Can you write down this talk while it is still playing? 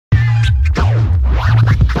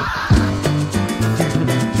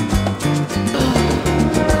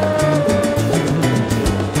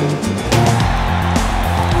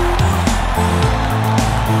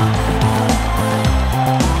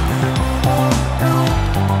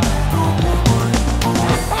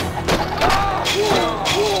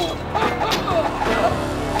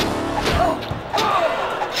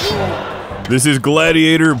This is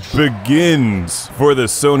Gladiator Begins for the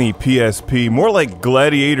Sony PSP, more like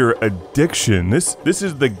Gladiator Addiction. This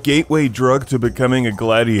is the gateway drug to becoming a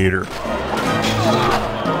gladiator.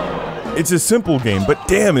 It's a simple game, but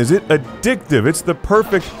damn, is it addictive. It's the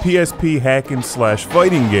perfect PSP hack and slash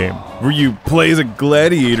fighting game, where you play as a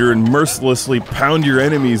gladiator and mercilessly pound your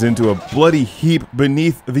enemies into a bloody heap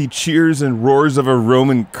beneath the cheers and roars of a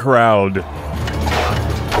Roman crowd.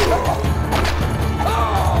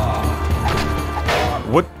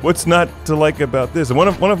 What's not to like about this? And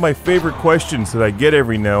one of my favorite questions that I get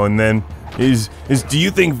every now and then is do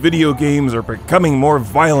you think video games are becoming more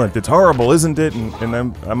violent? It's horrible, isn't it? And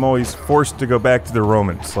I'm always forced to go back to the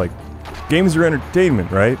Romans. Like, games are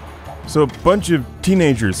entertainment, right? So a bunch of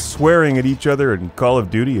teenagers swearing at each other in Call of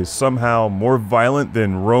Duty is somehow more violent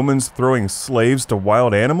than Romans throwing slaves to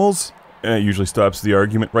wild animals? It usually stops the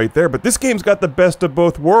argument right there, but this game's got the best of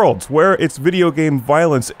both worlds, where it's video game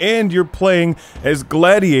violence and you're playing as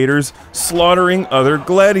gladiators slaughtering other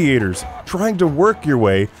gladiators, trying to work your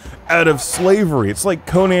way out of slavery. It's like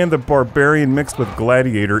Conan the Barbarian mixed with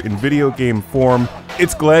Gladiator in video game form.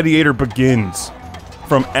 It's Gladiator Begins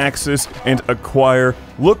from Aksys and Acquire.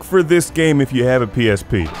 Look for this game if you have a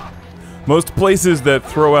PSP. Most places that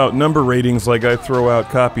throw out number ratings like I throw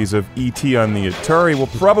out copies of E.T. on the Atari will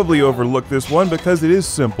probably overlook this one because it is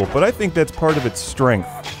simple, but I think that's part of its strength.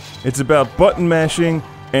 It's about button mashing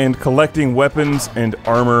and collecting weapons and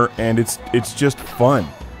armor, and it's just fun.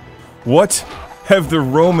 What have the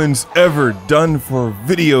Romans ever done for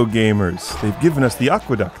video gamers? They've given us the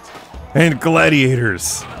aqueduct and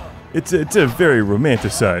gladiators. It's a very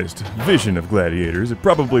romanticized vision of gladiators. It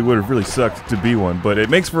probably would have really sucked to be one, but it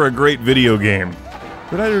makes for a great video game.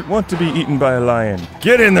 But I don't want to be eaten by a lion.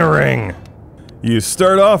 Get in the ring! You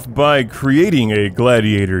start off by creating a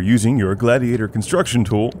gladiator using your gladiator construction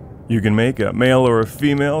tool. You can make a male or a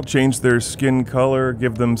female, change their skin color,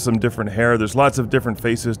 give them some different hair. There's lots of different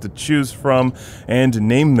faces to choose from, and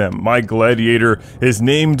name them. My gladiator is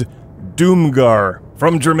named Doomgar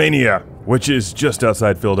from Germania, which is just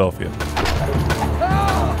outside Philadelphia.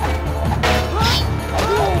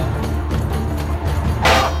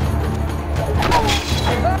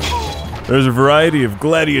 There's a variety of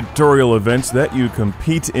gladiatorial events that you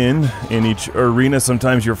compete in each arena.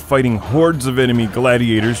 Sometimes you're fighting hordes of enemy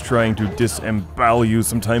gladiators trying to disembowel you.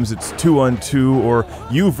 Sometimes it's 2-on-2 or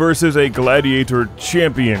you versus a gladiator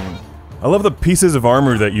champion. I love the pieces of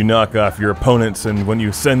armor that you knock off your opponents and when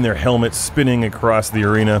you send their helmets spinning across the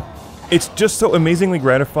arena. It's just so amazingly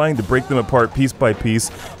gratifying to break them apart piece by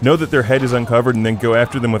piece, know that their head is uncovered, and then go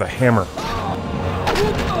after them with a hammer.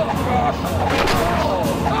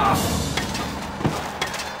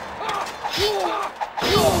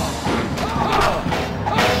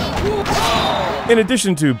 In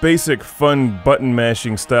addition to basic fun button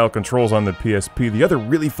mashing style controls on the PSP, the other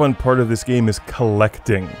really fun part of this game is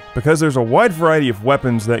collecting. Because there's a wide variety of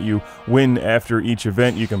weapons that you win after each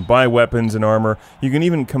event, you can buy weapons and armor, you can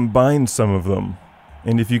even combine some of them.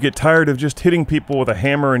 And if you get tired of just hitting people with a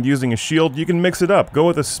hammer and using a shield, you can mix it up, go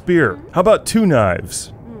with a spear. How about 2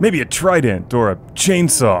 knives? Maybe a trident or a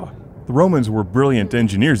chainsaw. The Romans were brilliant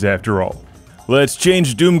engineers after all. Let's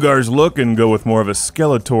change Doomgar's look and go with more of a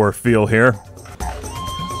Skeletor feel here.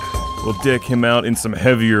 We'll deck him out in some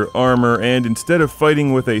heavier armor, and instead of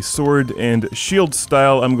fighting with a sword and shield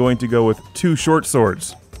style, I'm going to go with 2 short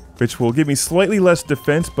swords, which will give me slightly less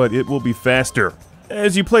defense, but it will be faster.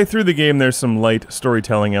 As you play through the game, there's some light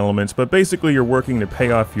storytelling elements, but basically you're working to pay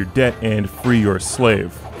off your debt and free your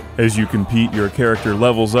slave. As you compete, your character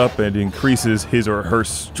levels up and increases his or her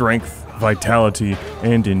strength, vitality,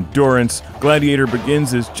 and endurance. Gladiator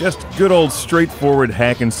Begins is just good old straightforward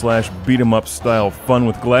hack and slash beat 'em up style fun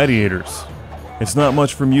with gladiators. It's not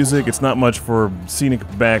much for music, it's not much for scenic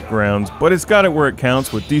backgrounds, but it's got it where it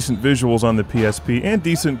counts with decent visuals on the PSP and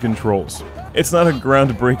decent controls. It's not a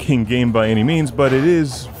groundbreaking game by any means, but it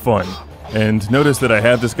is fun. And notice that I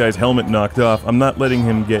have this guy's helmet knocked off. I'm not letting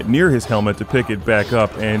him get near his helmet to pick it back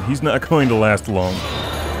up, and he's not going to last long.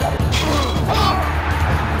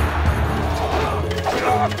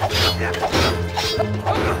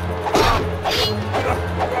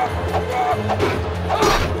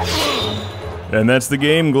 And that's the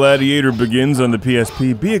game. Gladiator Begins on the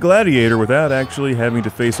PSP. Be a gladiator without actually having to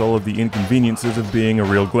face all of the inconveniences of being a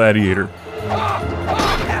real gladiator.